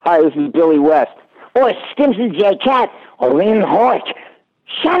Hi, this is Billy West. Or Stimson J. Cat. Or Lynn Hort.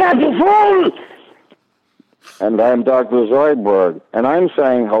 Shut up, you fool! And I'm Dr. Zoidberg, and I'm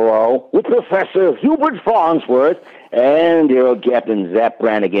saying hello with Professor Hubert Farnsworth and your old Captain Zap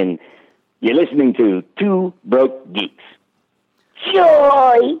Brannigan. You're listening to Two Broke Geeks.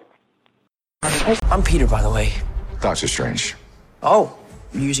 Joy! I'm Peter, by the way. Doctor Strange. Oh,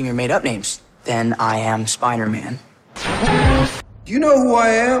 you're using your made-up names. Then I am Spider-Man. Do you know who I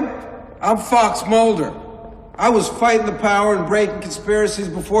am? I'm Fox Mulder. I was fighting the power and breaking conspiracies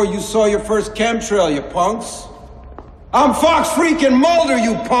before you saw your first chemtrail, you punks. I'm Fox freaking Mulder,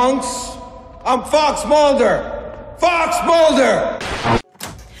 you punks! I'm Fox Mulder! Fox Mulder!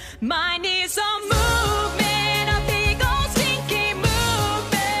 Mine is a movement, a big old stinky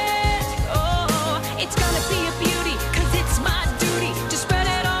movement. Oh, it's gonna be a beauty, 'cause it's my duty to spread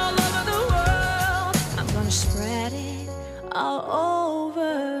it all over the world. I'm gonna spread it all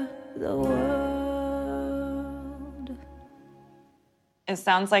over the world. It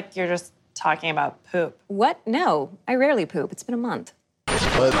sounds like you're just talking about poop. What? No, I rarely poop. It's been a month.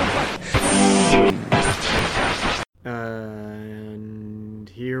 And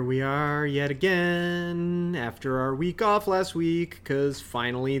here we are yet again after our week off last week, because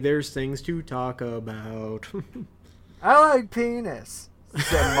finally there's things to talk about. I like penis,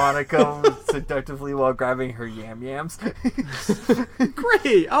 said Monica seductively while grabbing her yams.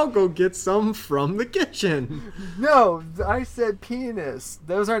 Great, I'll go get some from the kitchen. No, I said penis.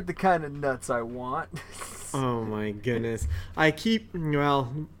 Those aren't the kind of nuts I want. Oh my goodness. I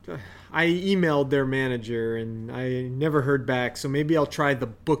emailed their manager and I never heard back, so maybe I'll try the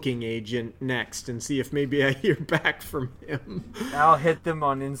booking agent next and see if maybe I hear back from him. I'll hit them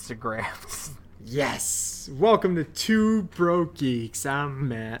on Instagram. Yes! Welcome to Two Broke Geeks. I'm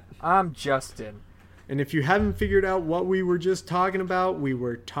Matt. I'm Justin. And if you haven't figured out what we were just talking about, we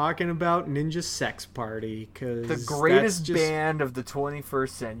were talking about Ninja Sex Party. The greatest band of the 21st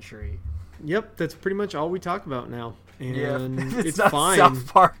century. Yep, that's pretty much all we talk about now. And yeah, it's not fine. South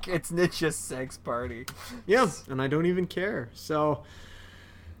Park, it's Ninja Sex Party. Yeah, and I don't even care. So,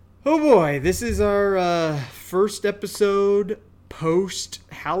 oh boy, this is our first episode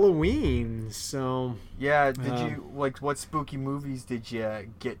post-Halloween, so... Yeah, did you, what spooky movies did you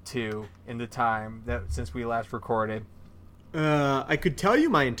get to in the time since we last recorded? I could tell you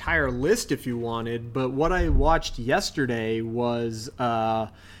my entire list if you wanted, but what I watched yesterday was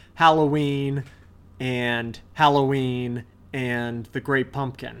Halloween and The Great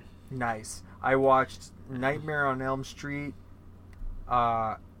Pumpkin. Nice. I watched Nightmare on Elm Street,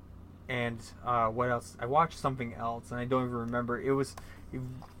 and what else? I watched something else, and I don't even remember. It was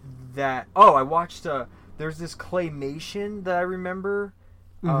that... Oh, I watched... there's this claymation that I remember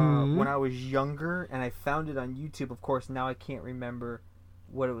when I was younger, and I found it on YouTube. Of course, now I can't remember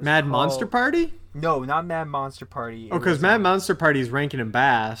what it was Mad called. Monster Party? No, not Mad Monster Party. Oh, because Mad Monster Party is Rankin and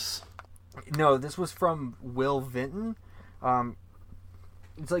Bass. No, this was from Will Vinton.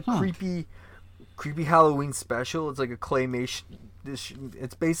 It's like creepy Halloween special. It's like a claymation.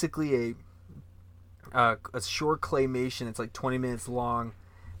 It's basically a short claymation. It's like 20 minutes long.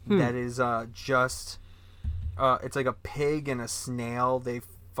 That is just it's like a pig and a snail. They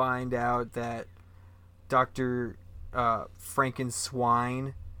find out that Dr.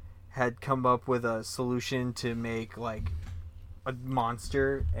 Frankenswine had come up with a solution to make like a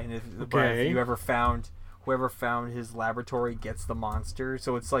monster, and if you ever found whoever found his laboratory gets the monster.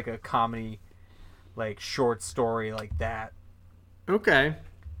 So it's like a comedy, like short story like that. Okay.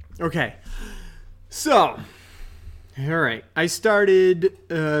 So, all right. I started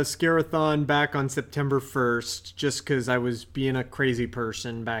Scarathon back on September 1st just because I was being a crazy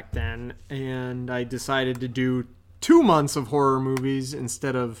person back then, and I decided to do 2 months of horror movies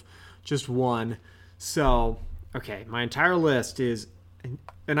instead of just one. So, okay, my entire list is...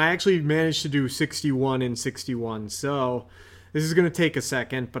 And I actually managed to do 61 in 61, so this is going to take a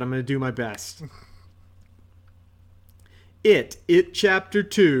second, but I'm going to do my best. It Chapter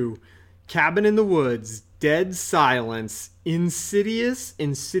 2, Cabin in the Woods, Dead Silence, Insidious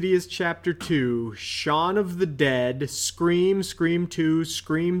Chapter 2, Shaun of the Dead, Scream 2,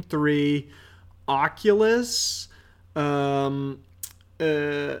 Scream 3, Oculus, hashtag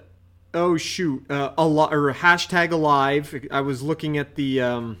alive. I was looking at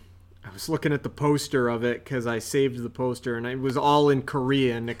the poster of it because I saved the poster, and it was all in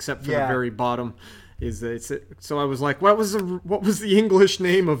Korean except for the very bottom. So I was like, what was the English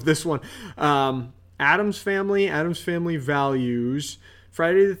name of this one? Addams Family Values,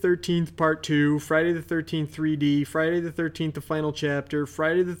 Friday the 13th Part 2, Friday the 13th 3D, Friday the 13th The Final Chapter,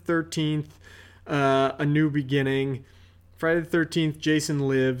 Friday the 13th A New Beginning, Friday the 13th, Jason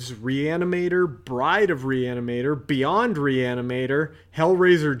Lives, Reanimator, Bride of Reanimator, Beyond Reanimator,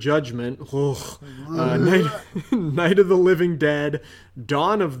 Hellraiser Judgment, Night of the Living Dead,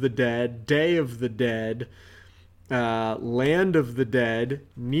 Dawn of the Dead, Day of the Dead, Land of the Dead,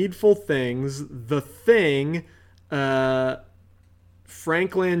 Needful Things, The Thing, Frank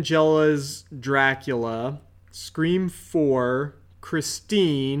Langella's Dracula, Scream 4,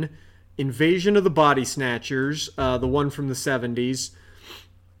 Christine, Invasion of the Body Snatchers, the one from the 70s,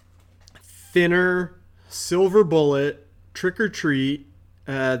 Thinner, Silver Bullet, Trick or Treat,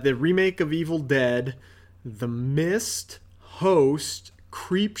 the remake of Evil Dead, The Mist, Host,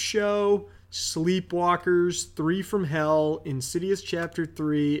 Creepshow, Sleepwalkers, Three from Hell, Insidious Chapter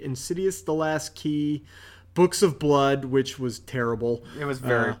 3, Insidious The Last Key, Books of Blood, which was terrible. It was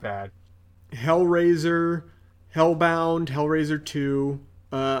very bad. Hellraiser, Hellbound, Hellraiser 2,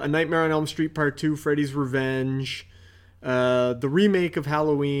 A Nightmare on Elm Street Part 2, Freddy's Revenge, the remake of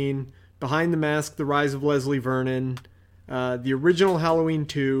Halloween, Behind the Mask, The Rise of Leslie Vernon, the original Halloween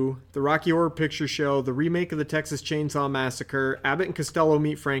 2, the Rocky Horror Picture Show, the remake of the Texas Chainsaw Massacre, Abbott and Costello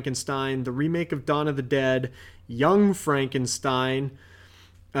Meet Frankenstein, the remake of Dawn of the Dead, Young Frankenstein.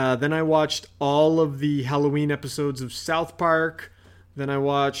 Then I watched all of the Halloween episodes of South Park. Then I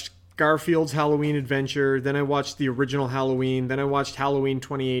watched Garfield's Halloween Adventure. Then I watched the original Halloween. Then I watched Halloween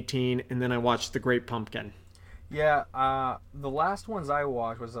 2018. And then I watched The Great Pumpkin. Yeah, the last ones I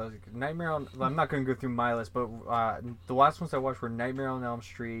watched was Nightmare on... I'm not going to go through my list, but the last ones I watched were Nightmare on Elm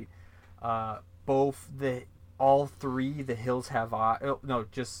Street, all three, The Hills Have Eyes...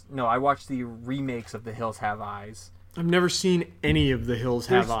 I watched the remakes of The Hills Have Eyes. I've never seen any of The Hills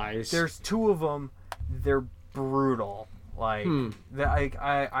Have Eyes. There's two of them. They're brutal. Like,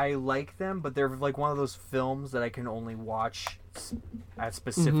 I like them, but they're like one of those films that I can only watch at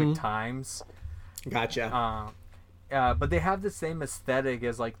specific times. Gotcha. But they have the same aesthetic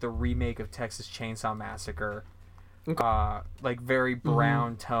as like the remake of Texas Chainsaw Massacre. Okay. Like very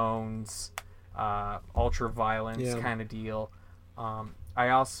brown tones, ultra violence kind of deal. I've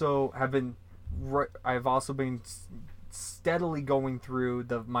also been steadily going through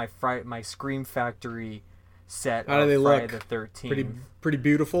my Scream Factory set. How do they Friday look? The 13th. Pretty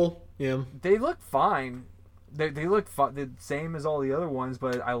beautiful. Yeah. They look fine. They look the same as all the other ones,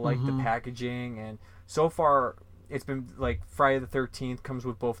 but I like the packaging, and so far it's been like Friday the 13th comes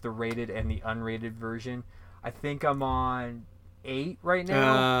with both the rated and the unrated version. I think I'm on 8 right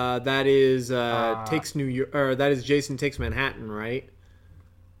now. That is Takes New York, or that is Jason Takes Manhattan, right?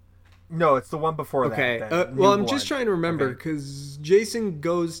 No, it's the one before that. Okay. Well, I'm just trying to remember because Jason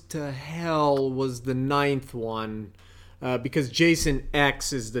Goes to Hell was the 9th one. Because Jason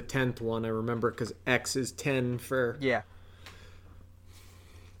X is the 10th one, I remember, because X is 10 for... Yeah.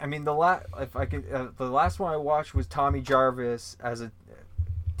 I mean, the last one I watched was Tommy Jarvis as a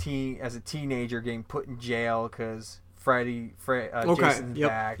teenager getting put in jail because Jason's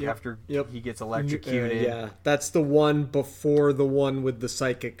back after he gets electrocuted. Yeah, that's the one before the one with the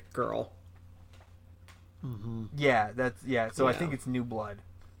psychic girl. Yeah, So I think it's New Blood.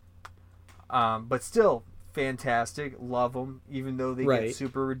 But still... fantastic, love them, even though they get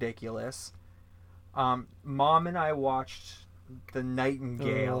super ridiculous. Mom and I watched The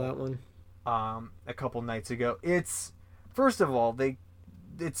Nightingale. That one. A couple nights ago. It's first of all,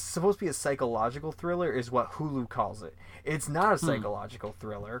 it's supposed to be a psychological thriller, is what Hulu calls it. It's not a psychological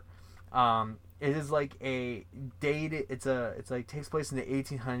thriller. It is like a dated. It's like takes place in the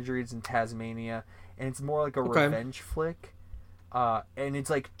 1800s in Tasmania, and it's more like a revenge flick. And it's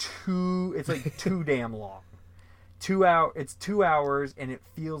like too damn long. It's 2 hours, and it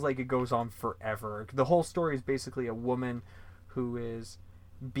feels like it goes on forever. The whole story is basically a woman who is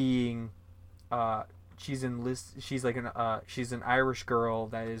being, she's an Irish girl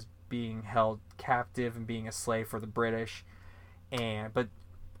that is being held captive and being a slave for the British, but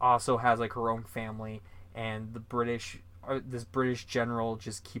also has like her own family, and this British general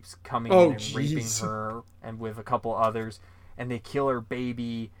just keeps coming in and raping her and with a couple others. And they kill her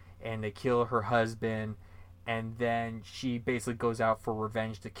baby, and they kill her husband, and then she basically goes out for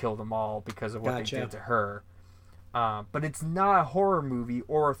revenge to kill them all because of what they did to her. But it's not a horror movie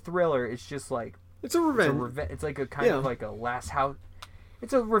or a thriller. It's just like it's a revenge. It's like a kind of like a Last House.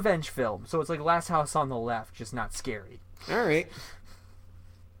 It's a revenge film, so it's like Last House on the Left, just not scary. All right.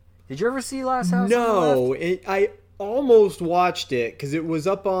 Did you ever see Last House? No, I almost watched it because it was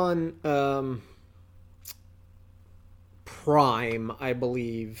up on. Prime, I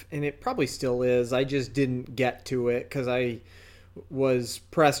believe, and it probably still is. I just didn't get to it because I was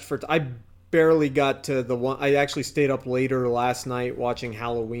pressed for. I barely got to the one. I actually stayed up later last night watching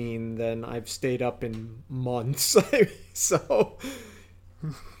Halloween than I've stayed up in months. So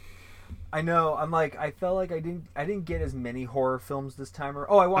I know. I'm like, I felt like I didn't get as many horror films this time.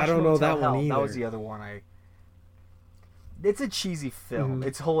 I watched I don't know Motel that Hell. one either. That was the other one. It's a cheesy film. Mm-hmm.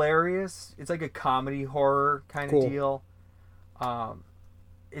 It's hilarious. It's like a comedy horror kind of Cool. deal.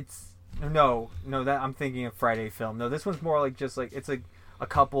 It's no that I'm thinking of Friday film. No, this one's more like just like it's like a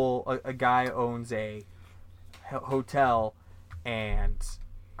couple. A guy owns a hotel, and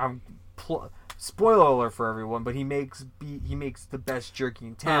spoiler alert for everyone, but he makes the best jerky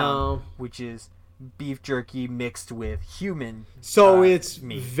in town, which is beef jerky mixed with human. So it's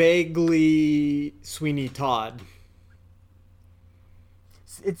meat. vaguely Sweeney Todd.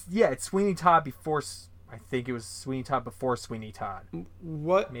 It's Sweeney Todd before. I think it was Sweeney Todd before Sweeney Todd.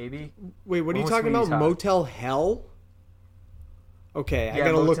 What? Maybe. Wait, what are When you was talking Sweeney about? Todd? Motel Hell? Okay, I Yeah,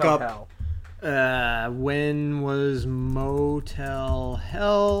 gotta look Motel up. Hell. When was Motel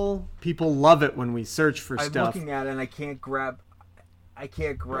Hell? People love it when we search for I'm stuff. looking at it and I can't grab.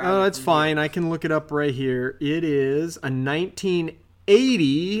 Oh, that's fine. I can look it up right here. It is a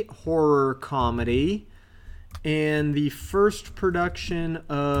 1980 horror comedy, and the first production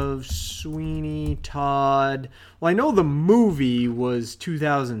of Sweeney Todd. Well, I know the movie was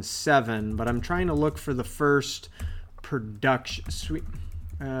 2007, but I'm trying to look for the first production. Sweeney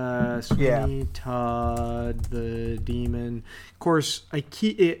Todd, the Demon. Of course,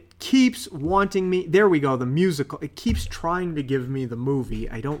 it keeps wanting me. There we go, the musical. It keeps trying to give me the movie.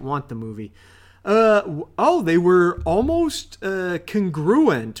 I don't want the movie. They were almost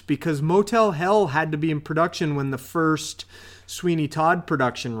congruent, because Motel Hell had to be in production when the first Sweeney Todd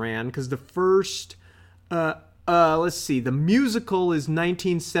production ran, because the first let's see, the musical is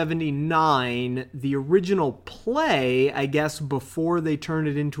 1979. The original play, I guess before they turned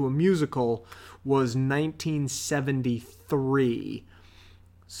it into a musical, was 1973.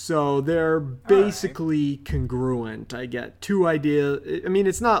 So they're basically congruent. I get two ideas. I mean,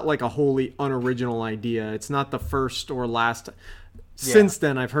 it's not like a wholly unoriginal idea. It's not the first or last. Since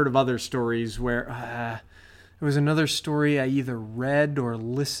then, I've heard of other stories where there was another story I either read or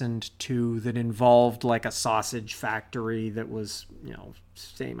listened to that involved like a sausage factory that was,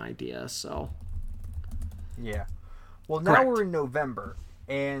 same idea. So Yeah. Well, now Correct. we're in November,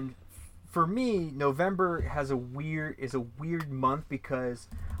 and for me, November is a weird month, because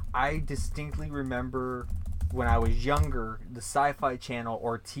I distinctly remember when I was younger, the Sci-Fi Channel,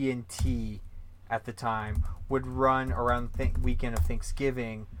 or TNT at the time, would run around the weekend of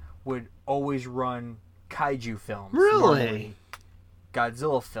Thanksgiving, would always run kaiju films. Really? Normally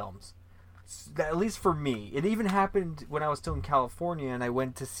Godzilla films. At least for me. It even happened when I was still in California, and I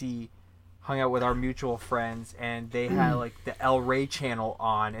went to hung out with our mutual friends, and they had like the El Rey channel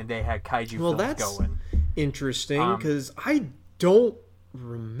on, and they had kaiju well, films that's going. interesting, because I don't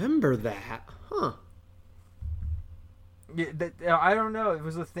remember that. Huh. Yeah, I don't know. It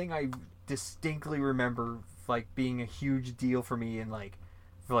was a thing I distinctly remember, like being a huge deal for me, and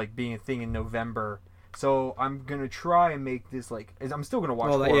for being a thing in November. So I'm gonna try and make this I'm still gonna watch.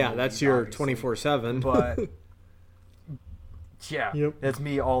 Well, horror yeah, movies, that's your obviously, 24/7. But yeah, Yep. that's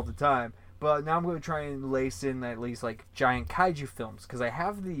me all the time. But now I'm gonna try and lace in at least giant kaiju films, because I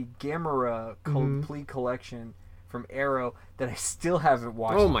have the Gamera complete collection from Arrow that I still haven't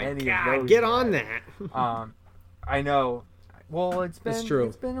watched. Oh my any god, of those get yet. on that. I know. Well, it's That's true.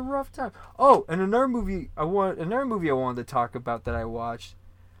 It's been a rough time. Oh, and another movie I wanted to talk about that I watched.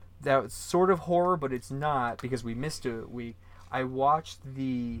 That was sort of horror, but it's not, because we missed a week. I watched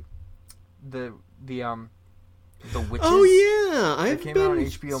the Witches. Oh yeah, I've came been out on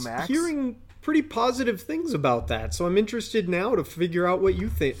HBO Max. hearing pretty positive things about that. So I'm interested now to figure out what you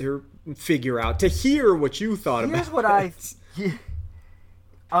think, or to hear what you thought about. Here's what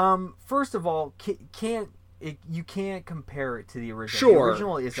first of all, you can't compare it to the original. Sure. The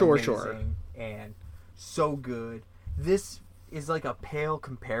original is Sure. amazing and so good. This is like a pale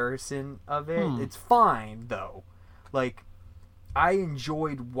comparison of it. It's fine though. I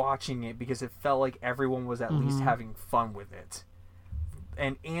enjoyed watching it because it felt like everyone was at least having fun with it.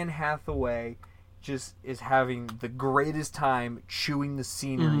 And Anne Hathaway just is having the greatest time chewing the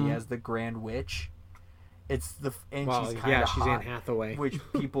scenery as the Grand Witch. It's and Wow, she's kind of yeah, she's hot, Anne Hathaway. which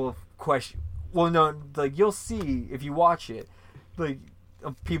people question. Well, no, you'll see if you watch it.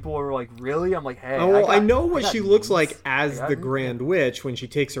 People are like, really? I'm like, hey. Oh, well, I know what got she looks needs. like as I got the needs. Grand Witch when she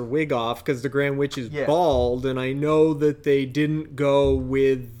takes her wig off, because the Grand Witch is Yeah. bald, and I know that they didn't go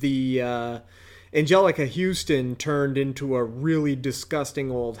with the Angelica Houston turned into a really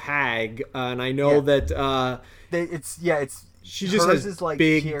disgusting old hag, and I know that It's She just hers has is like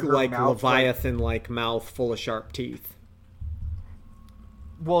big, her like mouth, Leviathan-like mouth full of sharp teeth.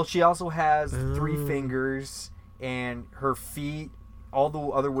 Well, she also has 3 fingers, and her feet. All the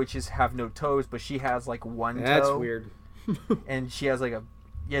other witches have no toes, but she has like 1 toe. That's weird. And she has like a.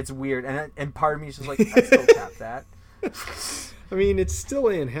 Yeah, it's weird, and part of me is just like, I still tap that. I mean, it's still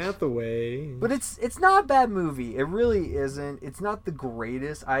Anne Hathaway. But it's not a bad movie. It really isn't. It's not the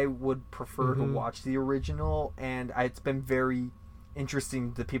greatest. I would prefer to watch the original, and it's been very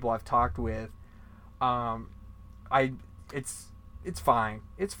interesting to the people I've talked with. It's fine.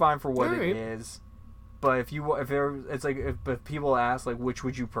 It's fine for what it is. But if people ask like which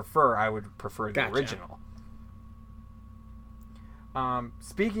would you prefer, I would prefer the original.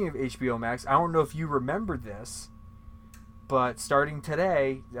 Speaking of HBO Max, I don't know if you remember this, but starting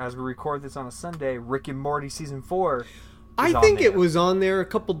today, as we record this on a Sunday, Rick and Morty season 4. I think it was on there a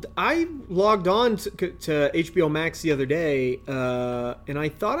couple. I logged on to HBO Max the other day, and I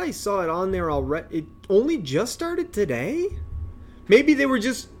thought I saw it on there already. It only just started today. Maybe they were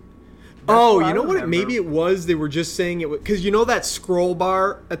just. You know what? Maybe it was. They were just saying it because you know that scroll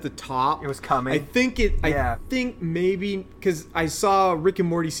bar at the top. It was coming. I think it. Yeah. I think maybe because I saw Rick and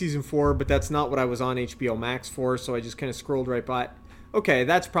Morty season 4, but that's not what I was on HBO Max for. So I just kind of scrolled right by it. Okay,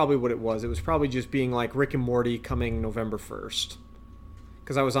 that's probably what it was. It was probably just being like Rick and Morty coming November 1st.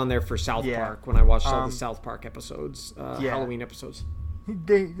 Because I was on there for South Park when I watched all the South Park episodes, Halloween episodes. I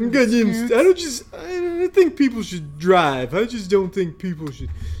think people should drive. I just don't think people should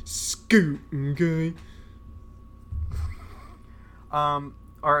scoot, okay? All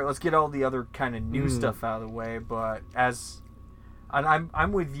right, let's get all the other kind of new stuff out of the way. But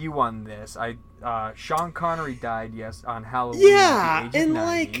I'm with you on this. Sean Connery died on Halloween. Yeah, at the age of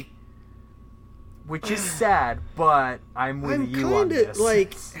 90, which is sad, but I'm with you on this.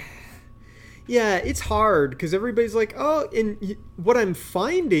 Yeah, it's hard because everybody's like, oh, and what I'm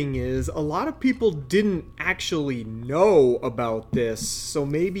finding is a lot of people didn't actually know about this. So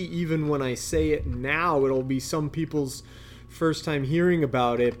maybe even when I say it now, it'll be some people's first time hearing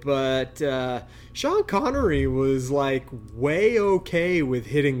about it. But Sean Connery was like way okay with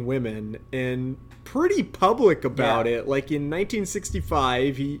hitting women and pretty public about it. Like in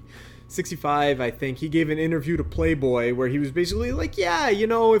 1965, 65, I think, he gave an interview to Playboy where he was basically like, yeah, you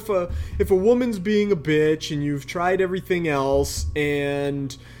know, if a woman's being a bitch and you've tried everything else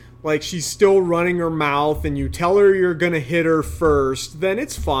and like she's still running her mouth and you tell her you're gonna hit her first, then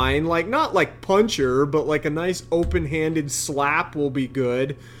it's fine. Like, not like punch her, but like a nice open-handed slap will be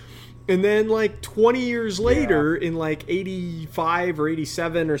good. And then like 20 years later, in like 85 or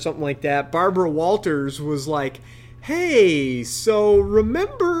 87 or something like that, Barbara Walters was like, hey, so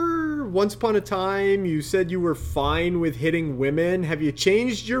remember once upon a time you said you were fine with hitting women? Have you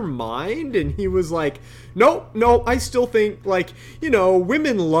changed your mind? And he was like, nope, I still think, like, you know,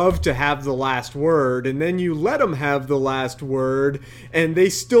 women love to have the last word, and then you let them have the last word, and they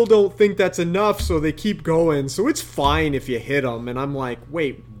still don't think that's enough, so they keep going, so it's fine if you hit them. And I'm like,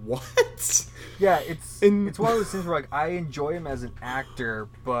 wait, what? Yeah, it's one of those things where like I enjoy him as an actor,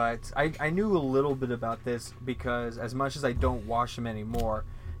 but I knew a little bit about this because as much as I don't watch him anymore,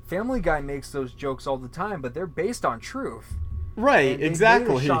 Family Guy makes those jokes all the time, but they're based on truth. Right, and exactly.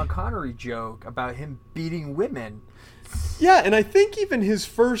 They made a Sean Connery joke about him beating women. Yeah, and I think even his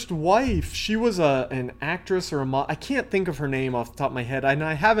first wife, she was an actress or a I can't think of her name off the top of my head, and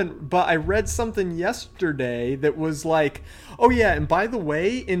I haven't, but I read something yesterday that was like, oh yeah, and by the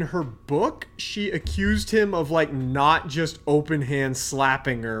way, in her book, she accused him of like not just open hand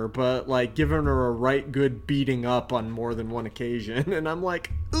slapping her, but like giving her a right good beating up on more than one occasion, and I'm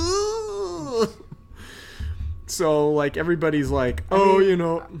like, ooh. So like everybody's like, oh, you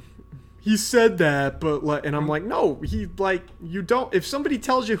know, he said that, but like, and I'm like, no, he like, you don't. If somebody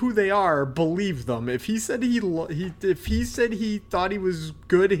tells you who they are, believe them. If he said if he said he thought he was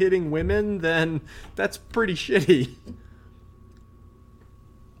good hitting women, then that's pretty shitty.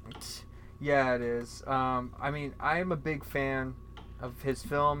 Yeah, it is. I mean, I am a big fan of his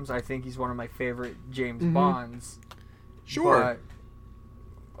films. I think he's one of my favorite James Bonds. Sure.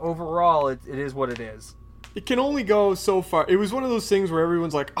 But overall, it is what it is. It can only go so far. It was one of those things where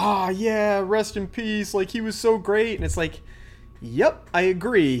everyone's like, oh, yeah, rest in peace. Like, he was so great. And it's like, yep, I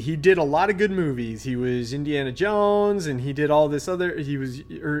agree. He did a lot of good movies. He was Indiana Jones, and he did all this other... He was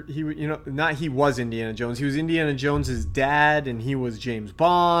Indiana Jones. He was Indiana Jones's dad, and he was James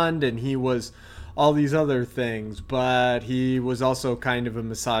Bond, and he was all these other things. But he was also kind of a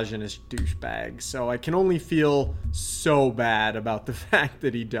misogynist douchebag. So I can only feel so bad about the fact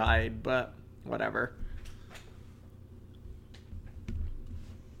that he died, but whatever.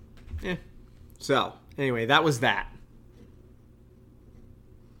 Yeah. So, anyway, that was that.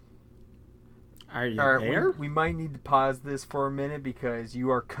 Are you All right, there? we might need to pause this for a minute because you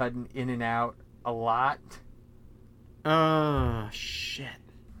are cutting in and out a lot. Shit.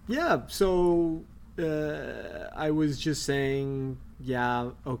 Yeah, so I was just saying,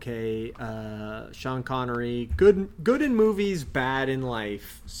 yeah, okay, Sean Connery, good in movies, bad in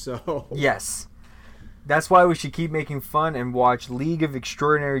life. So Yes. That's why we should keep making fun and watch League of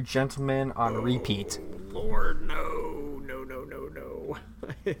Extraordinary Gentlemen on repeat. Lord, no.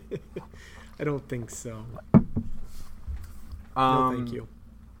 I don't think so. No, thank you.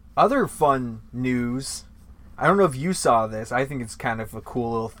 Other fun news. I don't know if you saw this. I think it's kind of a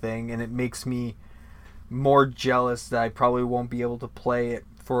cool little thing, and it makes me more jealous that I probably won't be able to play it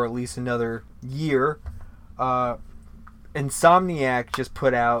for at least another year. Insomniac just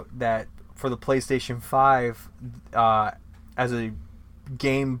put out that for the PlayStation 5, as a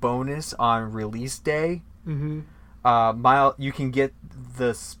game bonus on release day, you can get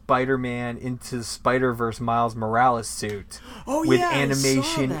the Spider-Man Into the Spider-Verse Miles Morales suit with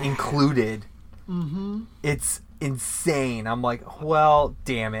animation included. It's insane. I'm like, well,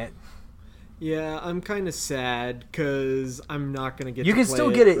 damn it. Yeah, I'm kind of sad because I'm not going to get You to can play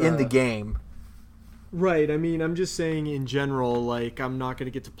still get it in the game. Right, I mean, I'm just saying in general, like, I'm not going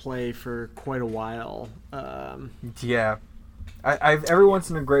to get to play for quite a while. Yeah. I've every once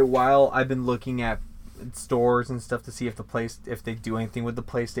in a great while, I've been looking at stores and stuff to see if they do anything with the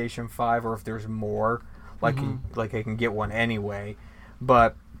PlayStation 5 or if there's more. Like I can get one anyway.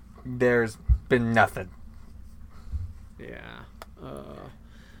 But there's been nothing. Yeah.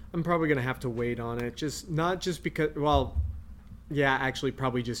 I'm probably going to have to wait on it. Not just because, well, yeah, actually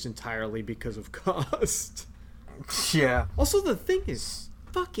probably just entirely because of cost. Yeah. Also, the thing is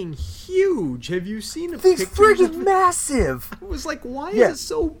fucking huge. Have you seen Thing's freaking massive. I was like, why is it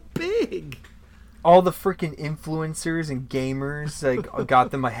so big? All the freaking influencers and gamers like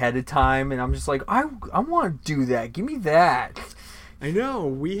got them ahead of time, and I'm just like, I want to do that. Give me that. I know.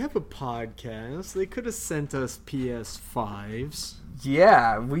 We have a podcast. They could have sent us PS5s.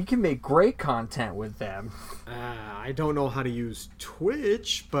 Yeah, we can make great content with them. I don't know how to use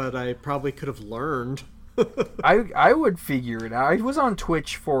Twitch, but I probably could have learned. I would figure it out. I was on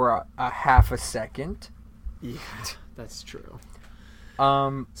Twitch for a half a second. Yeah, that's true.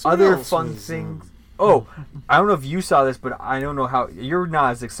 Other fun things. Oh, I don't know if you saw this, but I don't know how you're not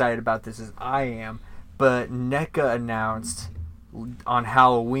as excited about this as I am. But NECA announced on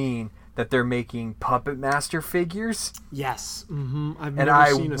Halloween that they're making Puppet Master figures. Yes. Mm-hmm.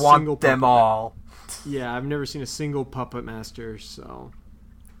 I want them all. Yeah, I've never seen a single Puppet Master, so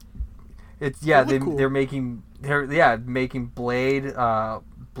it's cool. they're making Blade,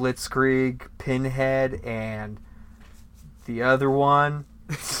 Blitzkrieg, Pinhead, and the other one.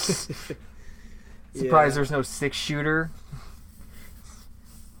 Surprised there's no 6-shooter.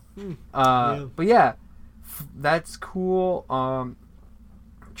 But yeah, that's cool.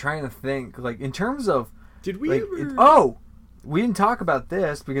 Trying to think, like, in terms of, did we we didn't talk about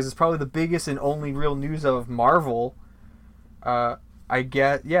this because it's probably the biggest and only real news of Marvel.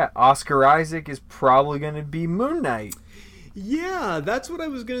 Oscar Isaac is probably going to be Moon Knight. Yeah, that's what I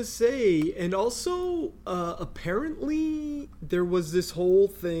was going to say. And also, apparently, there was this whole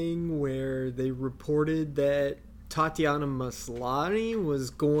thing where they reported that Tatiana Maslany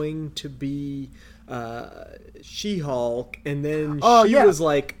was going to be She-Hulk, and then was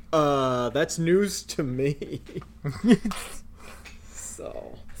like, that's news to me.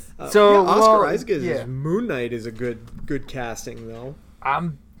 Oscar Isaac as Moon Knight is a good casting, though.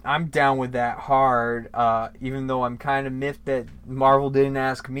 I'm down with that hard, even though I'm kind of miffed that Marvel didn't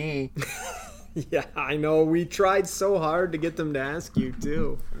ask me. Yeah, I know. We tried so hard to get them to ask you,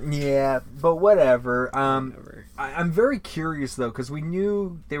 too. Yeah, but whatever. I'm very curious, though, because we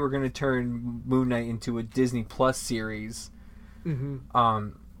knew they were going to turn Moon Knight into a Disney Plus series. Mm-hmm.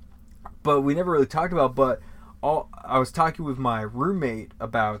 But we never really talked about I was talking with my roommate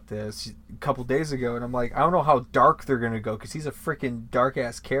about this a couple days ago, and I'm like, I don't know how dark they're going to go, because he's a freaking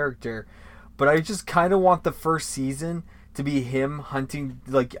dark-ass character. But I just kind of want the first season to be him hunting,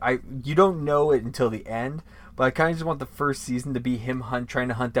 you don't know it until the end, but I kind of just want the first season to be him trying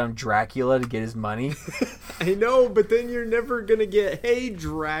to hunt down Dracula to get his money. I know, but then you're never going to get, hey,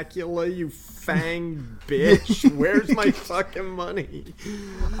 Dracula, you fang bitch, where's my fucking money?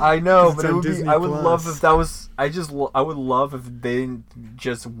 I know, but it would be, I would love if that was, I would love if they didn't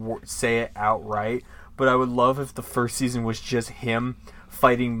just say it outright, but I would love if the first season was just him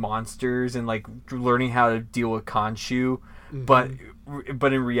fighting monsters and like learning how to deal with Khonshu, but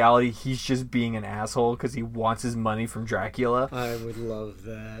in reality he's just being an asshole because he wants his money from Dracula. I would love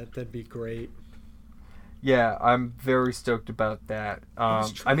that. That'd be great. Yeah, I'm very stoked about that.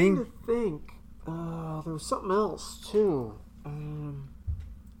 I mean, to think There was something else too.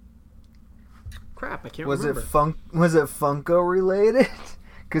 Crap, I can't remember. Was it Funko related?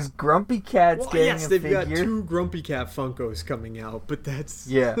 Because Grumpy Cat's getting yes, a they've figure. got 2 Grumpy Cat Funkos coming out, but that's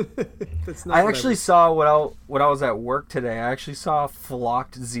Yeah. that's not. I what actually saw when I was at work today. I actually saw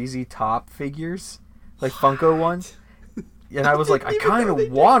flocked ZZ Top figures, like Funko ones, and I was like, I kind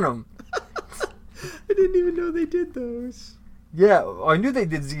of want them. I didn't even know they did those. Yeah, I knew they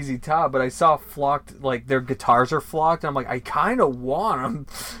did ZZ Top, but I saw flocked, like their guitars are flocked, and I'm like, I kind of want them.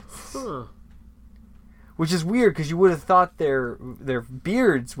 Huh. Which is weird because you would have thought their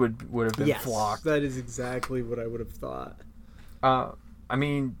beards would have been flocked. That is exactly what I would have thought. I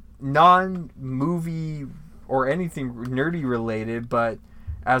mean, non-movie or anything nerdy related, but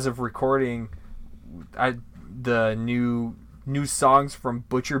as of recording, the new songs from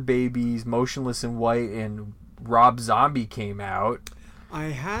Butcher Babies, Motionless in White, and Rob Zombie came out. I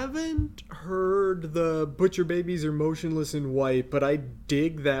haven't heard the Butcher Babies or Motionless in White, but I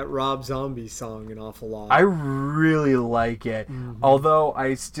dig that Rob Zombie song an awful lot. I really like it. Mm-hmm. Although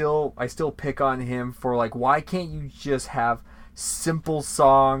I still pick on him for like, why can't you just have simple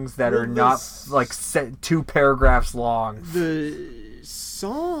songs that are not like 2 paragraphs long? The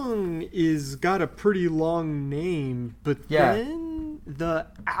song is got a pretty long name, but then the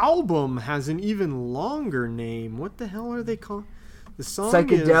album has an even longer name. What the hell are they called? The song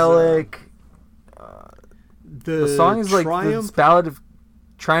Psychedelic. The song is like Triumph. the Ballad of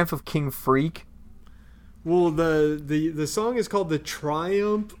Triumph of King Freak. Well, the song is called The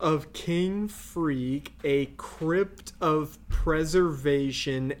Triumph of King Freak, a Crypt of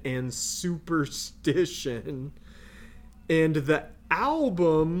Preservation and Superstition. And the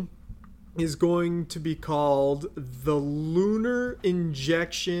album is going to be called The Lunar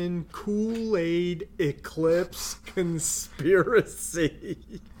Injection Kool-Aid Eclipse Conspiracy.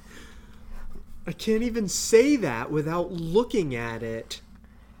 I can't even say that without looking at it.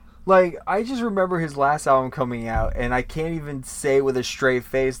 Like, I just remember his last album coming out, and I can't even say with a straight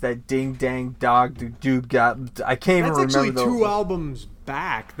face that Ding Dang Dog Dude got. I can't even remember. That's actually 2 albums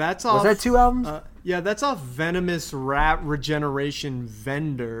back. That's off. Was that 2 albums? Yeah, that's off Venomous Rat Regeneration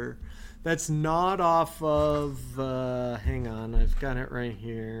Vendor. That's not off of. Hang on, I've got it right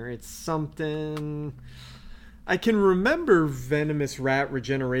here. It's something. I can remember Venomous Rat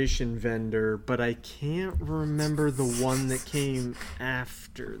Regeneration Vendor, but I can't remember the one that came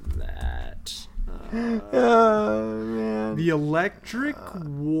after that. Oh, man. The Electric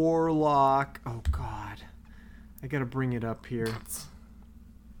Warlock. Oh, God. I gotta bring it up here.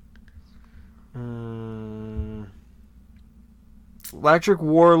 Electric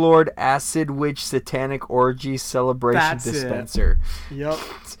Warlord, Acid Witch, Satanic Orgy, Celebration That's Dispenser. Yep.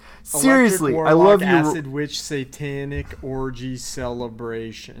 Seriously, Electric I Warlock, love you. Acid Witch, Satanic Orgy,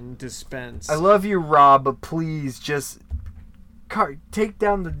 Celebration Dispense. I love you, Rob, but please just take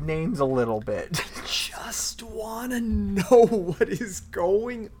down the names a little bit. Just want to know what is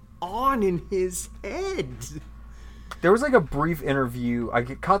going on in his head. There was like a brief interview. I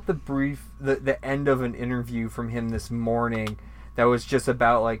caught the end of an interview from him this morning that was just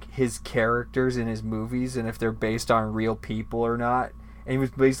about like his characters in his movies and if they're based on real people or not. And he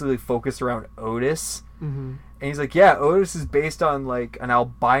was basically focused around Otis. Mm-hmm. And he's like, yeah, Otis is based on like an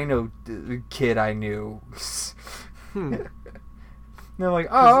albino kid I knew. And I'm like,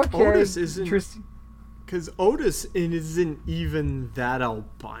 oh, okay. Otis isn't, interesting. Because Otis isn't even that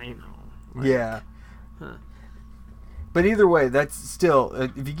albino. Like, yeah. Huh. But either way, that's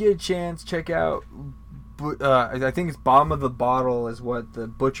still, if you get a chance, check out, I think it's Bomb of the Bottle is what the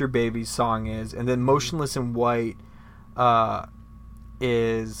Butcher Babies song is. And then Motionless in White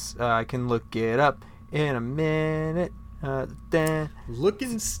is, I can look it up in a minute.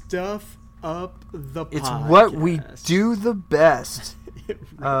 Looking stuff up the podcast. It's what we do the best. It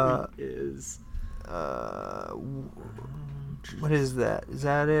really is. What is that? Is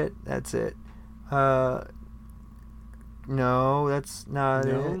that it? That's it. No, that's not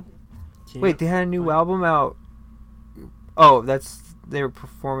it. Wait, they had a new album out. Oh, they were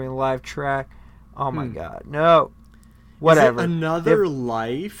performing a live track. Oh my god, no. Whatever. Is it Another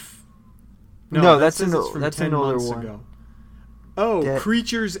Life? No, that's an older months one. Ago. Oh,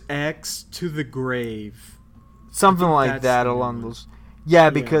 Creatures X to the Grave. Something like that along those.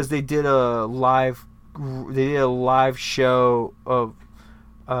 Yeah, because they did a live show of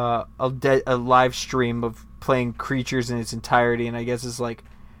a live stream of playing Creatures in its entirety, and I guess it's like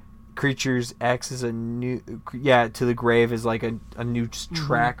Creatures X is a new to the Grave is like a new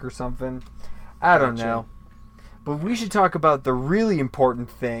track or something. I don't know. But we should talk about the really important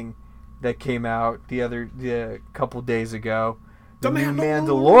thing that came out the couple days ago. The new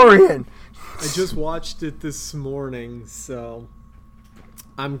Mandalorian. I just watched it this morning, so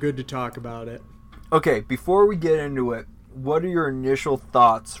I'm good to talk about it. Okay, before we get into it, what are your initial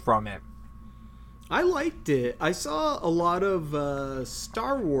thoughts from it? I liked it. I saw a lot of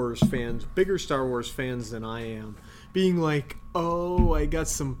Star Wars fans, bigger Star Wars fans than I am, being like, "Oh, I got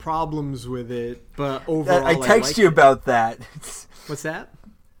some problems with it," but overall, I text you about that. What's that?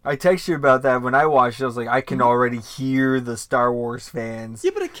 I text you about that when I watched it. I was like, I can already hear the Star Wars fans.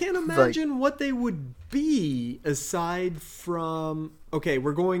 Yeah, but I can't imagine what they would be aside from... Okay,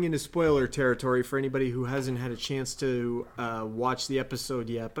 we're going into spoiler territory for anybody who hasn't had a chance to watch the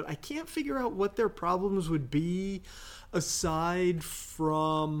episode yet, but I can't figure out what their problems would be aside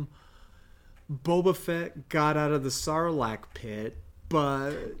from Boba Fett got out of the Sarlacc pit.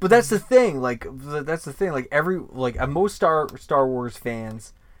 But that's the thing. Like most Star Wars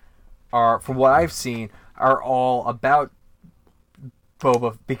fans are, from what I've seen, are all about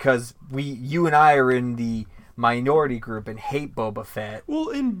Boba, because you and I are in the minority group and hate Boba Fett. Well,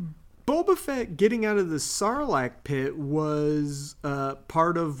 in Boba Fett getting out of the Sarlacc pit was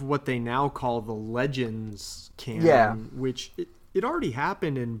part of what they now call the Legends canon, which it already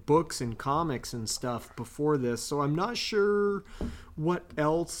happened in books and comics and stuff before this, so I'm not sure what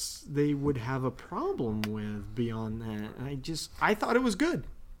else they would have a problem with beyond that. I thought it was good.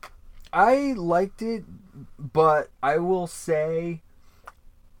 I liked it, but I will say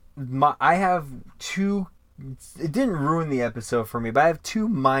I have two... It didn't ruin the episode for me, but I have two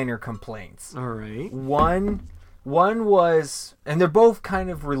minor complaints. All right. One was... And they're both kind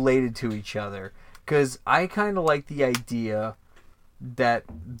of related to each other, because I kind of like the idea that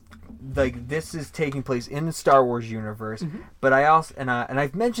like this is taking place in the Star Wars universe, but I also... And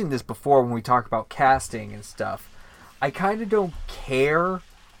I've mentioned this before when we talk about casting and stuff. I kind of don't care...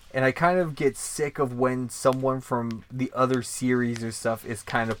 And I kind of get sick of when someone from the other series or stuff is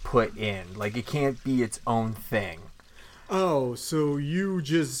kind of put in. Like, it can't be its own thing. Oh, so you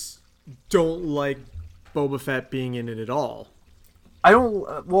just don't like Boba Fett being in it at all? I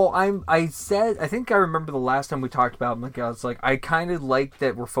don't... Well, I think I remember the last time we talked about it, I was like, I kind of like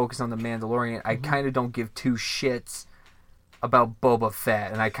that we're focused on the Mandalorian. I kind of don't give two shits about Boba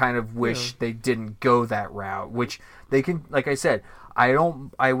Fett. And I kind of wish they didn't go that route. Which they can... Like I said...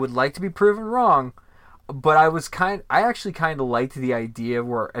 I would like to be proven wrong, but I actually kind of liked the idea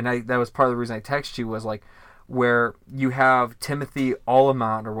where, that was part of the reason I texted you, was like, where you have Timothy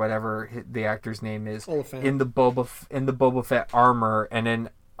Olyphant or whatever the actor's name is in the Boba Fett armor, and then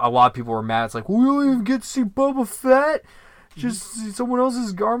a lot of people were mad. It's like, we don't even get to see Boba Fett, just see someone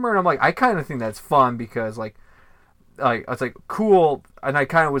else's armor, and I'm like, I kind of think that's fun because like I was like, cool, and I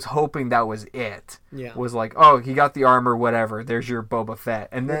kind of was hoping that was it. Yeah. Was like, oh, he got the armor, whatever. There's your Boba Fett,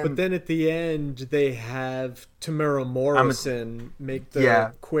 and then. But then at the end, they have Tamara Morrison make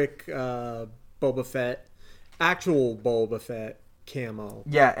the quick Boba Fett, actual Boba Fett camo.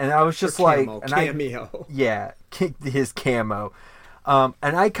 Yeah, and I was just like, cameo. His camo. And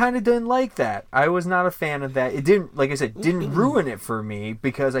I kind of didn't like that. I was not a fan of that. It didn't, like I said, didn't ruin it for me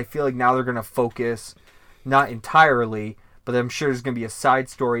because I feel like now they're gonna focus. Not entirely, but I'm sure there's going to be a side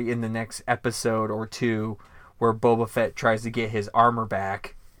story in the next episode or two where Boba Fett tries to get his armor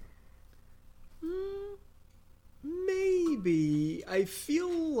back. Maybe. I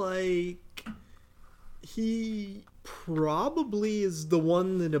feel like he probably is the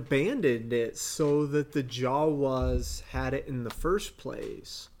one that abandoned it so that the Jawas had it in the first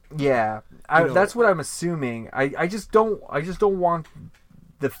place. Yeah, that's what I'm assuming. I just don't want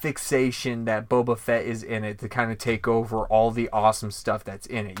the fixation that Boba Fett is in it to kind of take over all the awesome stuff that's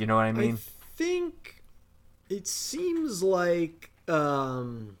in it. You know what I mean? I think it seems like, at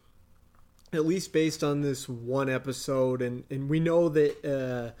least based on this one episode, and we know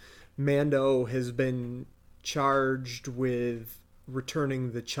that Mando has been charged with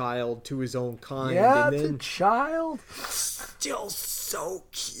returning the child to his own kind. Yeah, and then the child. Still so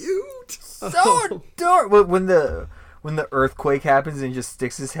cute. So adorable. When the earthquake happens and he just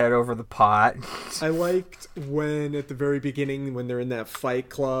sticks his head over the pot. I liked when, at the very beginning, when they're in that fight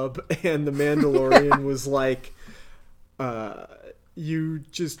club, and the Mandalorian was like, how about you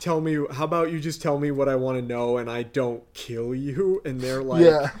just tell me what I want to know and I don't kill you? And they're like...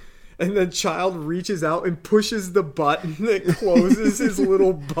 Yeah. And then Child reaches out and pushes the button that closes his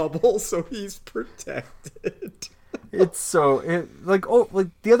little bubble so he's protected. It's so...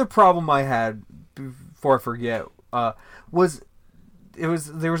 the other problem I had, before I forget... there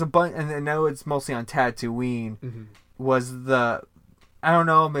was a bunch, and I know it's mostly on Tatooine. Was the, I don't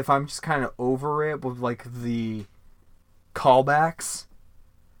know if I'm just kind of over it with like the callbacks,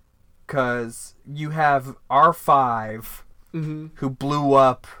 because you have R5 who blew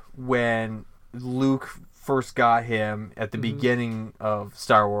up when Luke first got him at the beginning of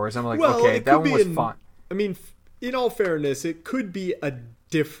Star Wars. I'm like, okay, it that could one was be fun. I mean, in all fairness, it could be a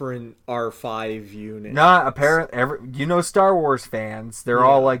different R5 unit. Not apparent. Star Wars fans, they're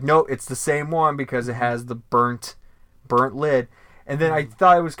all like, nope, it's the same one because it has the burnt lid. And then I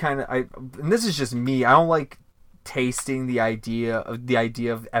thought it was kind of, and this is just me, I don't like tasting the idea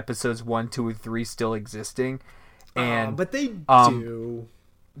of episodes 1, 2, and 3 still existing. And but they do.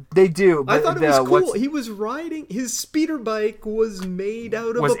 They do. But I thought it was cool. He was riding his speeder bike was made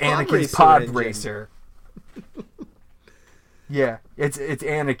out of a Anakin's pod pod racer. Yeah, it's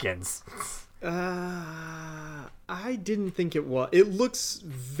Anakin's. I didn't think it was. It looks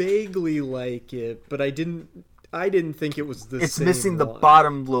vaguely like it, but I didn't think it was the same. It's missing the one.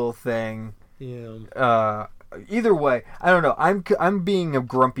 bottom little thing. Yeah. Either way, I don't know. I'm being a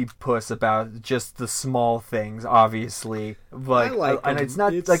grumpy puss about just the small things, obviously. Like, I like and them. it's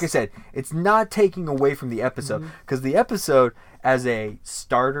not like I said. It's not taking away from the episode because the episode, as a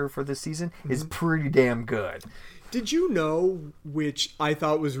starter for the season, is pretty damn good. Did you know, which I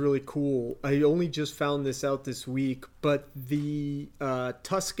thought was really cool, I only just found this out this week, but the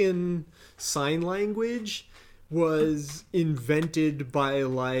Tusken sign language was invented by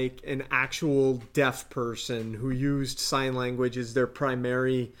like an actual deaf person who used sign language as their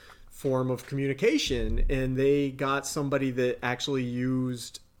primary form of communication, and they got somebody that actually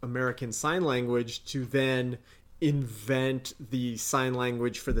used American Sign Language to then invent the sign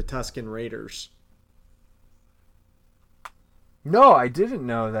language for the Tusken Raiders. No, I didn't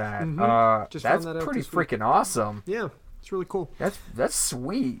know that. Just That's found that out pretty this week. freaking awesome. Yeah, it's really cool. That's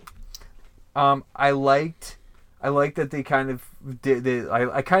sweet. I liked that they kind of did.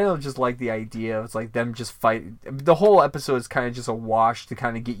 I kind of just like the idea. It's like them just fight. The whole episode is kind of just a wash to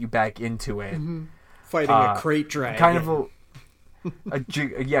kind of get you back into it. Fighting a crate dragon. Kind of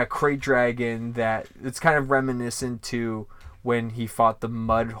a crate dragon that it's kind of reminiscent to when he fought the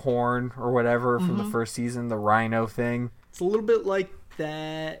Mudhorn or whatever from the first season, the rhino thing. It's a little bit like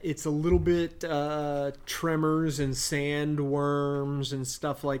that. It's a little bit tremors and sandworms and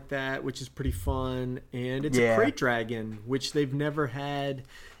stuff like that, which is pretty fun. And it's a crate dragon, which they've never had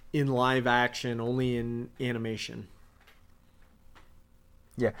in live action, only in animation.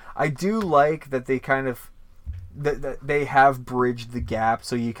 Yeah, I do like that they kind of that they have bridged the gap,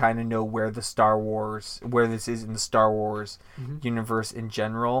 so you kind of know where this is in the Star Wars universe in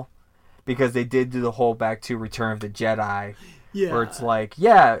general. Because they did do the whole back to Return of the Jedi. Yeah. Where it's like,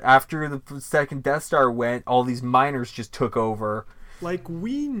 after the second Death Star went, all these miners just took over. Like,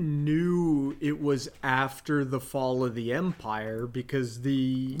 we knew it was after the fall of the Empire because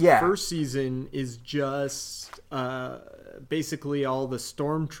the first season is just basically all the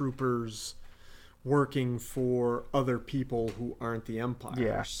stormtroopers working for other people who aren't the Empire.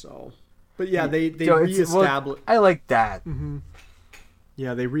 Yeah. So, but they reestablished. I like that.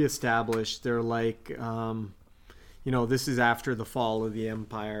 Yeah, they reestablished. They're like, this is after the fall of the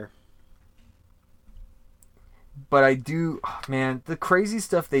Empire. But I do, the crazy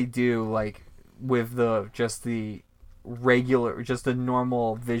stuff they do, like with the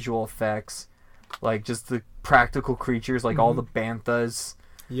normal visual effects, like just the practical creatures, like all the banthas.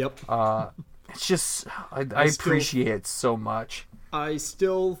 Yep. It's just, I appreciate it so much. I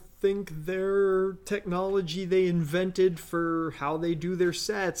still think their technology they invented for how they do their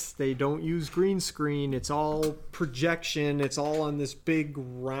sets, they don't use green screen. It's all projection. It's all on this big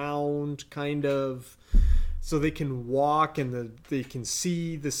round kind of, so they can walk and they can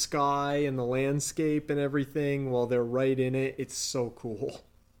see the sky and the landscape and everything while they're right in it. It's so cool.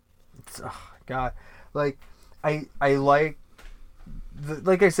 God, like I like.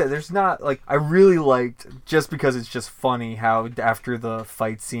 Like I said, there's not like I really liked, just because it's just funny how after the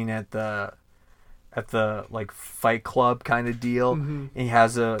fight scene at the like fight club kind of deal, and he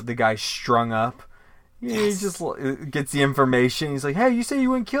has the guy strung up. Yeah, he just gets the information. He's like, "Hey, you say you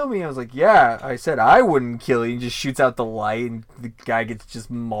wouldn't kill me?" I was like, "Yeah, I said I wouldn't kill you." He just shoots out the light, and the guy gets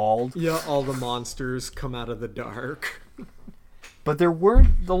just mauled. Yeah, all the monsters come out of the dark. But there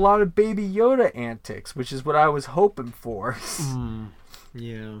weren't a lot of Baby Yoda antics, which is what I was hoping for.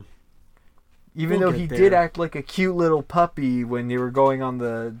 Yeah. Even though he did act like a cute little puppy when they were going on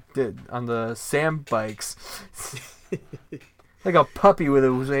the sand bikes, like a puppy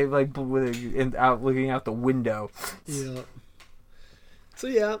out looking out the window. Yeah.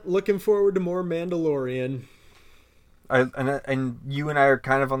 So looking forward to more Mandalorian. And you and I are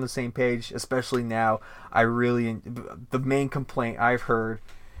kind of on the same page, especially now. The main complaint I've heard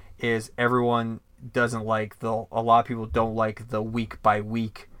is everyone doesn't like a lot of people don't like the week by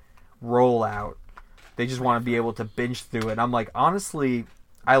week rollout. They just want to be able to binge through it. I'm like, honestly,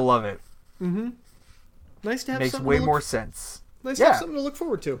 I love it. Nice to have Makes something way to more sense. Nice to have something to look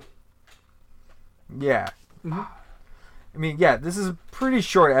forward to. Yeah. I mean, yeah, this is a pretty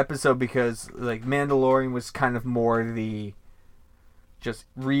short episode because, like, Mandalorian was kind of more the just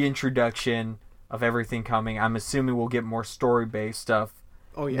reintroduction of everything coming. I'm assuming we'll get more story-based stuff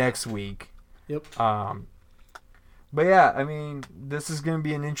next week. Yep. But yeah, I mean, this is going to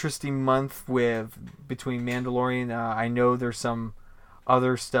be an interesting month between Mandalorian. I know there's some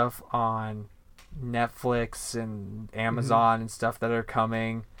other stuff on Netflix and Amazon and stuff that are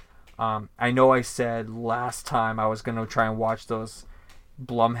coming. I know I said last time I was going to try and watch those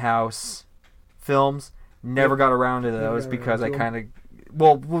Blumhouse films. Never got around to those because I kind of...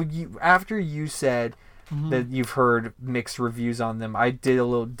 Well, after you said that you've heard mixed reviews on them, I did a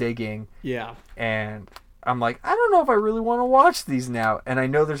little digging. Yeah. And I'm like, I don't know if I really want to watch these now. And I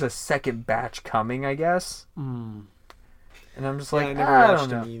know there's a second batch coming, I guess. And I'm just like, I never I watched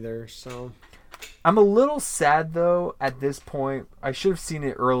don't know. them either, so... I'm a little sad, though, at this point. I should have seen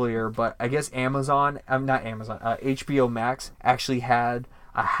it earlier, but I guess HBO Max actually had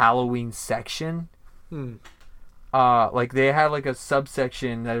a Halloween section. Like, they had, like, a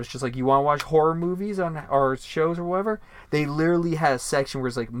subsection that was just like, you want to watch horror movies or shows or whatever? They literally had a section where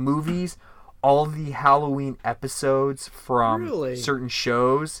it's like, movies, all the Halloween episodes from certain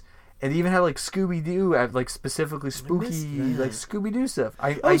shows. And they even had, like, Scooby-Doo, like, specifically spooky, like, Scooby-Doo stuff.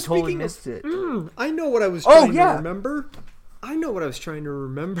 I totally missed it. I know what I was trying to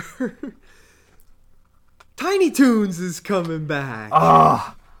remember. Tiny Toons is coming back.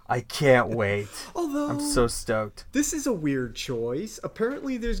 Ah, I can't wait. Although, I'm so stoked. This is a weird choice.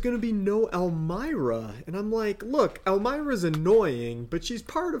 Apparently, there's going to be no Elmira. And I'm like, look, Elmira's annoying, but she's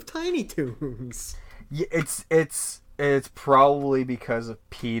part of Tiny Toons. Yeah, it's probably because of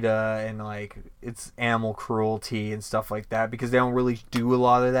PETA and, like, it's animal cruelty and stuff like that, because they don't really do a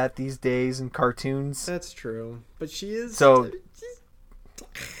lot of that these days in cartoons. That's true. But she is... So,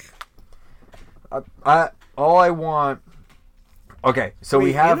 all I want... Okay, so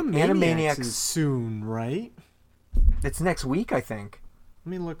we have Animaniacs... is soon, right? It's next week, I think. Let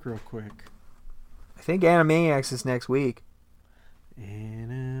me look real quick. I think Animaniacs is next week.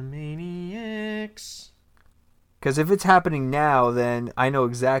 Animaniacs... Because if it's happening now, then I know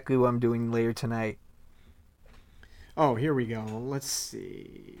exactly what I'm doing later tonight. Oh, here we go. Let's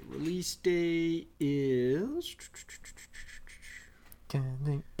see. Release date is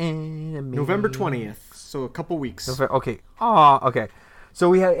November 20th. So a couple weeks. Okay. Okay. So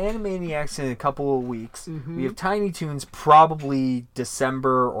we have Animaniacs in a couple of weeks. We have Tiny Toons probably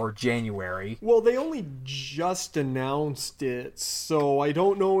December or January. Well, they only just announced it, so I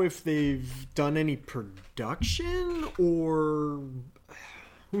don't know if they've done any production or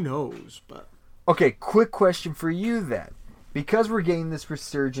who knows, but... Okay, quick question for you then. Because we're getting this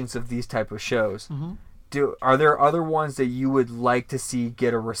resurgence of these type of shows, are there other ones that you would like to see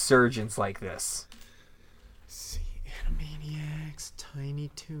get a resurgence like this? Animaniacs, Tiny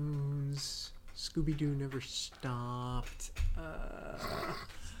Toons, Scooby-Doo Never Stopped.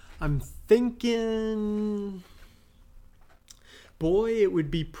 I'm thinking... Boy, it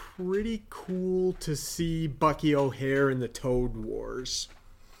would be pretty cool to see Bucky O'Hare in the Toad Wars.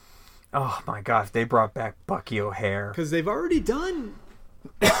 Oh my gosh, they brought back Bucky O'Hare. Because they've already done...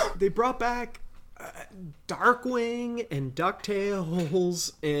 they brought back Darkwing and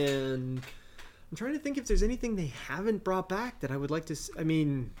DuckTales, and... I'm trying to think if there's anything they haven't brought back that I would like to... I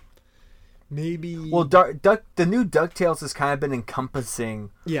mean, maybe... Well, the new DuckTales has kind of been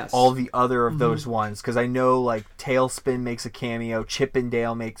encompassing all the other of those ones. Because I know, like, Tailspin makes a cameo, Chip and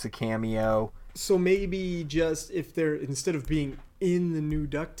Dale makes a cameo. So maybe just if they're... Instead of being in the new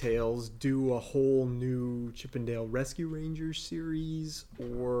DuckTales, do a whole new Chip and Dale Rescue Rangers series.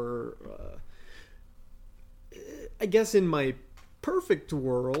 Or... I guess in my... perfect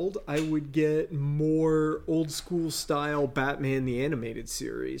world, I would get more old school style Batman the Animated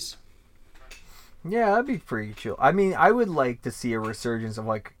Series. Yeah, that'd be pretty chill. I mean, I would like to see a resurgence of,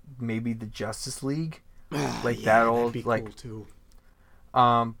 like, maybe the Justice League, like that old, that'd be like, cool too.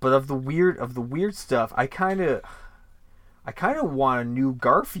 But of the weird stuff, I kind of want a new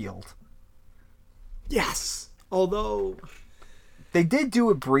Garfield. Yes, although. They did do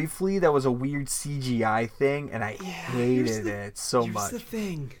it briefly. That was a weird CGI thing, and I hated it so much. Here's the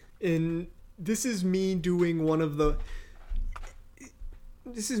thing, and this is me doing one of the...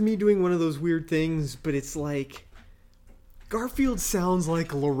 This is me doing one of those weird things, but it's like... Garfield sounds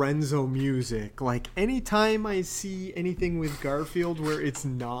like Lorenzo music. Like, anytime I see anything with Garfield where it's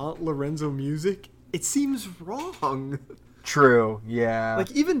not Lorenzo music, it seems wrong. True, yeah.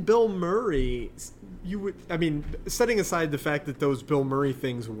 Like, even Bill Murray you would. I mean, setting aside the fact that those Bill Murray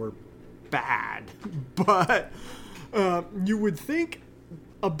things were bad, but you would think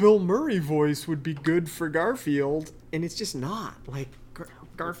a Bill Murray voice would be good for Garfield, and it's just not. Like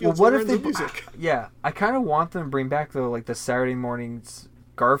Garfield's Lorenzo music. Yeah, I kind of want them to bring back the Saturday mornings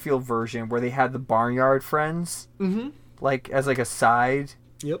Garfield version where they had the Barnyard Friends, like as like a side.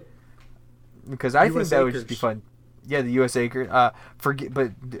 Yep. Because I think US that would Acres. just be fun. Yeah, the U.S. Acres.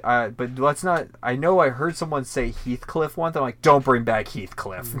 But let's not. I know I heard someone say Heathcliff once. I'm like, don't bring back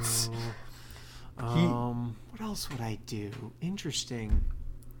Heathcliff. What else would I do? Interesting.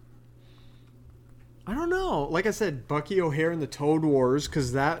 I don't know. Like I said, Bucky O'Hare and the Toad Wars,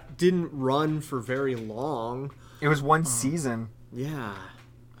 because that didn't run for very long. It was one season. Yeah.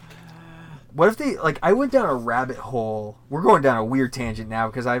 What if they I went down a rabbit hole. We're going down a weird tangent now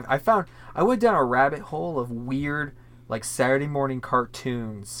because I went down a rabbit hole of weird Saturday morning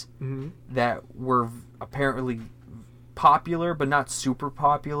cartoons that were apparently popular but not super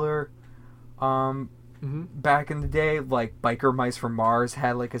popular back in the day. Like Biker Mice from Mars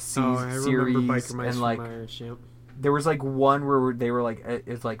had a series, I remember Biker Mice and from Mars, yep. there was one where they were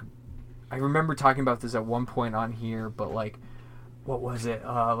it's I remember talking about this at one point on here, but what was it?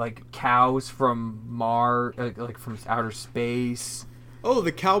 Cows from Mars, from outer space. Oh,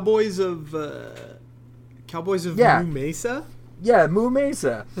 the Cowboys of Yeah. Moo Mesa? Yeah, Moo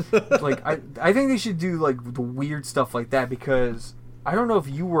Mesa. I think they should do the weird stuff like that because I don't know if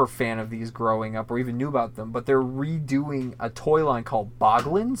you were a fan of these growing up or even knew about them, but they're redoing a toy line called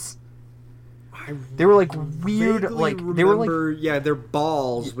Boglins. They were weird, they were yeah, they're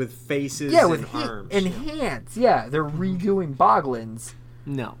balls with faces with and arms and hands. Yeah, they're redoing Boglins.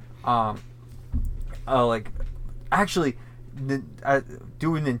 No. Actually, do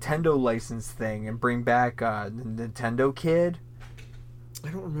a Nintendo license thing and bring back the Nintendo Kid. I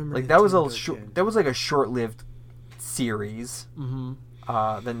don't remember. That was a short-lived series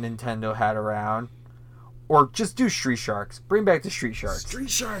that Nintendo had around. Or just do Street Sharks. Bring back the Street Sharks. Street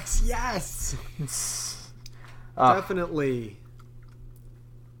Sharks, yes. Definitely.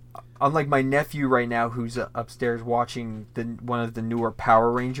 Unlike my nephew right now, who's upstairs watching one of the newer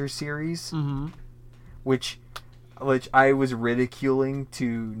Power Ranger series, which I was ridiculing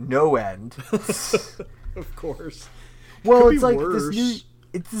to no end. Of course. Well, Could it's be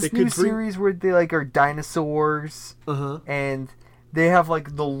this worse. new series where they are dinosaurs, and they have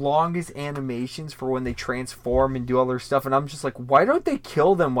the longest animations for when they transform and do all their stuff, and I'm just why don't they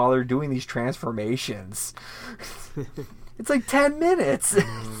kill them while they're doing these transformations? It's 10 minutes.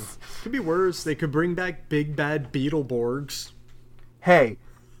 Could be worse. They could bring back Big Bad Beetleborgs. Hey,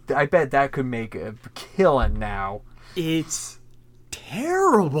 I bet that could make a killing now. It's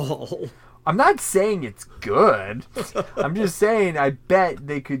terrible. I'm not saying it's good. I'm just saying I bet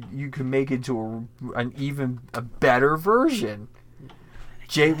you could make it to an even a better version.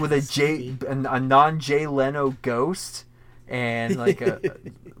 With a non-Jay Leno ghost, and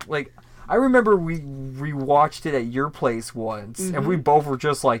I remember we rewatched it at your place once, and we both were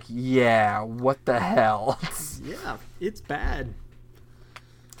just yeah, what the hell? Yeah, it's bad.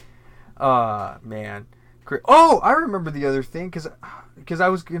 Man. Oh, I remember the other thing because I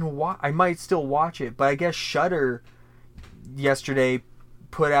was gonna watch. I might still watch it, but I guess Shudder yesterday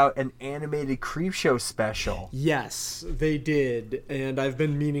put out an animated Creepshow special. Yes, they did, and I've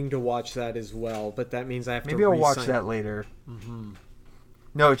been meaning to watch that as well. But that means I have Maybe to. I'll watch that later.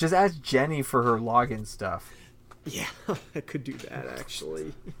 No, just ask Jenny for her login stuff. Yeah, I could do that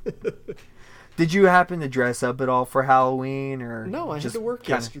actually. Did you happen to dress up at all for Halloween, or No, I had to work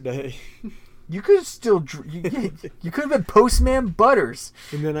yesterday. You could still you could have been Postman Butters.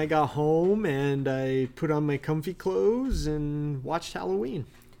 And then I got home and I put on my comfy clothes and watched Halloween.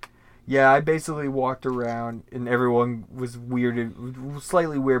 Yeah, I basically walked around and everyone was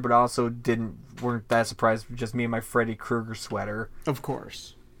slightly weird, but also weren't that surprised. Just me and my Freddy Krueger sweater. Of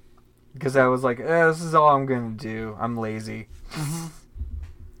course. Because I was this is all I'm gonna do. I'm lazy.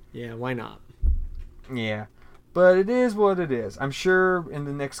 Yeah, why not? Yeah. But it is what it is. I'm sure in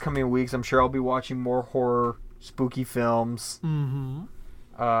the next coming weeks, I'll be watching more horror, spooky films.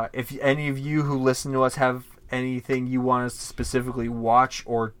 If any of you who listen to us have anything you want us to specifically watch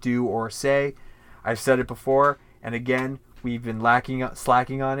or do or say, I've said it before, and again, we've been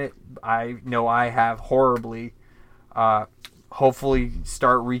slacking on it. I know I have horribly. Hopefully,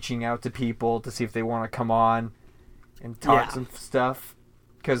 start reaching out to people to see if they want to come on and talk some stuff,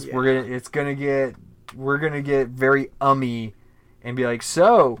 because we're gonna get very ummy and be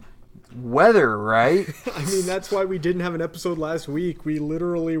so weather, right? I mean, that's why we didn't have an episode last week. We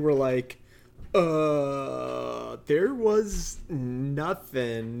literally were There was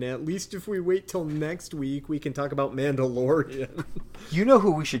nothing. At least if we wait till next week, we can talk about Mandalorian. You know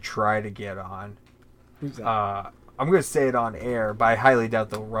who we should try to get on? Who's that? I'm going to say it on air, but I highly doubt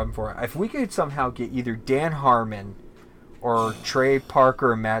they'll run for it. If we could somehow get either Dan Harmon or Trey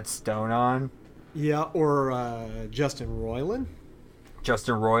Parker or Matt Stone on. Yeah, or Justin Roiland.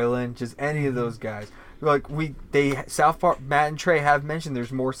 Justin Roiland, just any of those guys. Like South Park, Matt and Trey have mentioned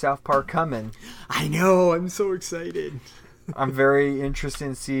there's more South Park coming. I know, I'm so excited. I'm very interested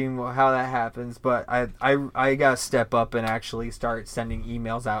in seeing how that happens, but I gotta step up and actually start sending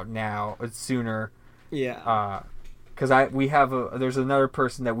emails out now sooner. Yeah. Because there's another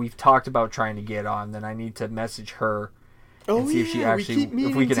person that we've talked about trying to get on. Then I need to message her and see if she actually,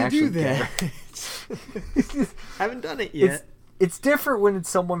 if we can actually do that. Haven't done it yet. It's different when it's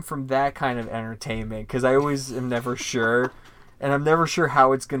someone from that kind of entertainment, because I always am never sure, and I'm never sure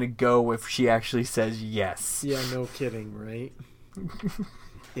how it's going to go if she actually says yes. Yeah, no kidding, right?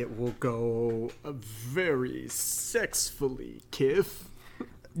 It will go very sexfully, Kiff.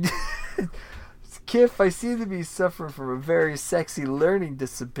 Kiff, I seem to be suffering from a very sexy learning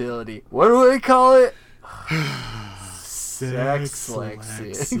disability. What do they call it?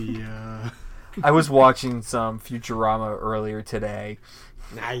 Sexlexia. I was watching some Futurama earlier today.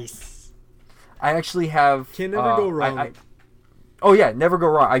 Nice. I actually have... Can never go wrong. Oh yeah, never go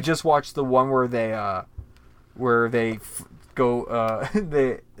wrong. I just watched the one where they go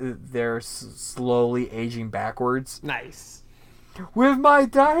they're slowly aging backwards. Nice. With my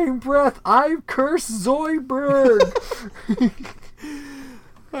dying breath, I curse Zoidberg.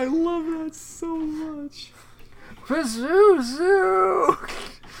 I love that so much. Pazuzu.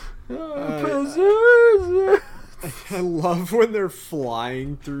 I love when they're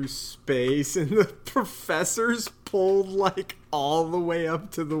flying through space and the professor's pulled like all the way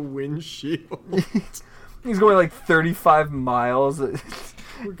up to the windshield. He's going like 35 miles.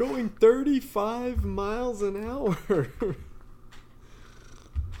 We're going 35 miles an hour.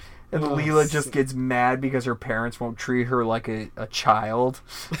 And Leela just gets mad because her parents won't treat her like a child.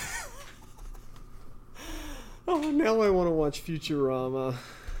 Oh, now I want to watch Futurama.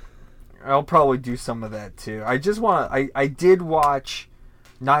 I'll probably do some of that too. I did watch,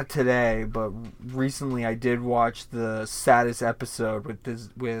 not today, but recently I did watch the saddest episode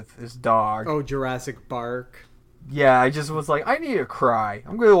with his dog. Oh, Jurassic Park. Yeah, I just was like, I need to cry.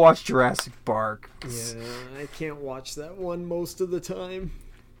 I'm going to watch Jurassic Park. Yeah, I can't watch that one most of the time.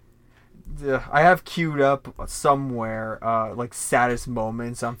 I have queued up somewhere, like saddest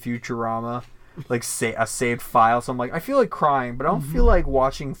moments on Futurama. Like a saved file, so I'm like, I feel like crying, but I don't feel like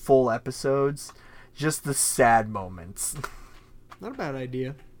watching full episodes. Just the sad moments. Not a bad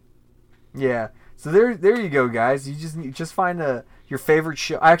idea. Yeah. So there you go, guys. You just find your favorite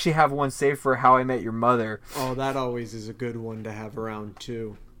show. I actually have one saved for How I Met Your Mother. Oh, that always is a good one to have around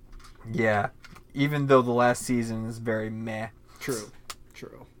too. Yeah. Even though the last season is very meh. True.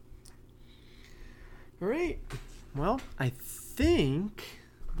 All right. Well, I think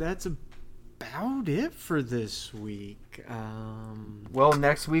that's about it for this week. Well,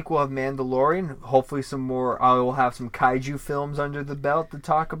 next week we'll have Mandalorian. Hopefully some more. I will have some kaiju films under the belt to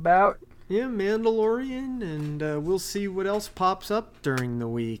talk about. Yeah, Mandalorian, and we'll see what else pops up during the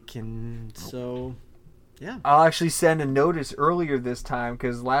week. And so, yeah. I'll actually send a notice earlier this time,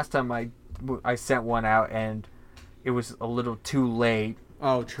 because last time I sent one out and it was a little too late.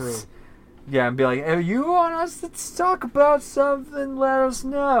 Oh, true. Yeah, and be like, if you want us to talk about something, let us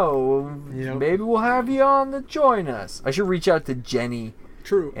know. Yep. Maybe we'll have you on to join us. I should reach out to Jenny.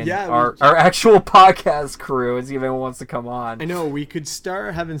 True. And yeah, our actual podcast crew and see if anyone wants to come on. I know, we could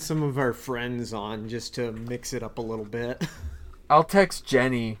start having some of our friends on just to mix it up a little bit. I'll text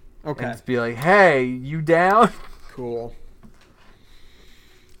Jenny. Okay. And just be like, hey, you down? Cool.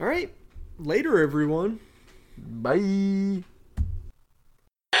 All right. Later, everyone. Bye.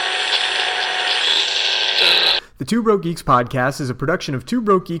 The Two Broke Geeks podcast is a production of Two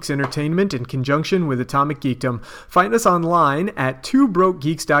Broke Geeks Entertainment in conjunction with Atomic Geekdom. Find us online at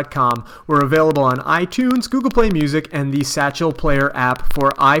twobrokegeeks.com. We're available on iTunes, Google Play Music, and the Satchel Player app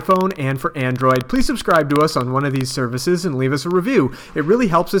for iPhone and for Android. Please subscribe to us on one of these services and leave us a review. It really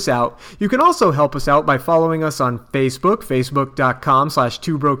helps us out. You can also help us out by following us on Facebook,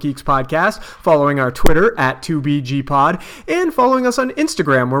 facebook.com/twobrokegeekspodcast, following our Twitter at 2BGPod, and following us on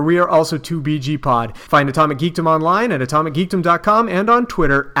Instagram, where we are also 2BGPod. Find Atomic Geekdom online at atomicgeekdom.com and on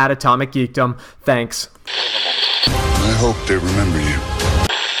Twitter at Atomic Geekdom. Thanks. I hope they remember you.